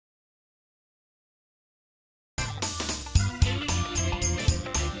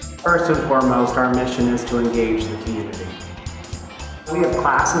First and foremost, our mission is to engage the community. We have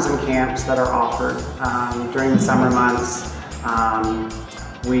classes and camps that are offered during the summer months.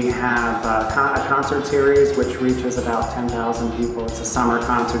 We have a concert series which reaches about 10,000 people. It's a summer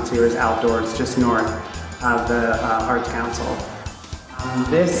concert series outdoors just north of the Arts Council.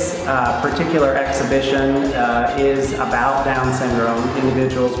 This particular exhibition is about Down syndrome,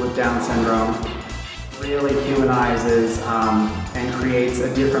 individuals with Down syndrome. Really humanizes and creates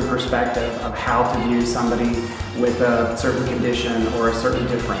a different perspective of how to view somebody with a certain condition or a certain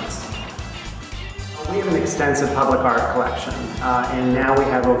difference. We have an extensive public art collection, and now we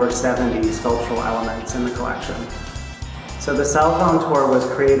have over 70 sculptural elements in the collection. So the cell phone tour was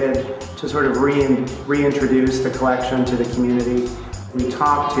created to sort of reintroduce the collection to the community. We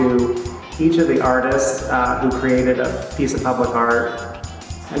talked to each of the artists who created a piece of public art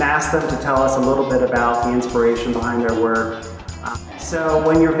and asked them to tell us a little bit about the inspiration behind their work. So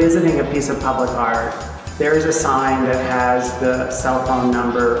when you're visiting a piece of public art, there is a sign that has the cell phone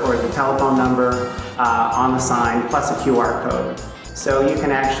number or the telephone number on the sign, plus a QR code. So you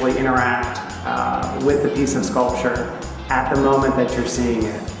can actually interact with the piece of sculpture at the moment that you're seeing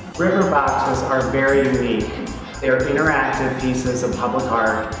it. River boxes are very unique. They're interactive pieces of public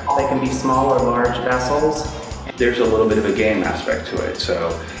art. They can be small or large vessels. There's a little bit of a game aspect to it.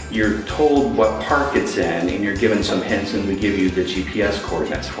 So you're told what park it's in and you're given some hints, and we give you the GPS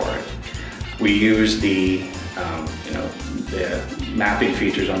coordinates for it. We use the mapping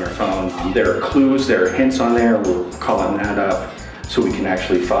features on our phone. There are clues, there are hints on there. We're calling that up so we can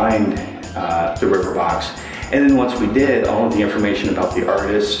actually find the river box. And then once we did, all of the information about the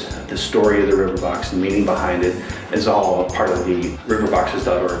artist, the story of the river box, the meaning behind it is all part of the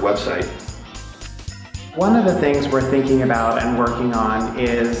riverboxes.org website. One of the things we're thinking about and working on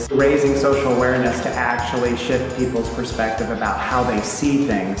is raising social awareness to actually shift people's perspective about how they see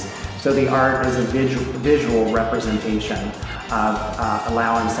things. So the art is a visual representation of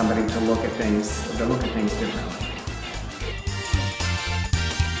allowing somebody to look at things differently.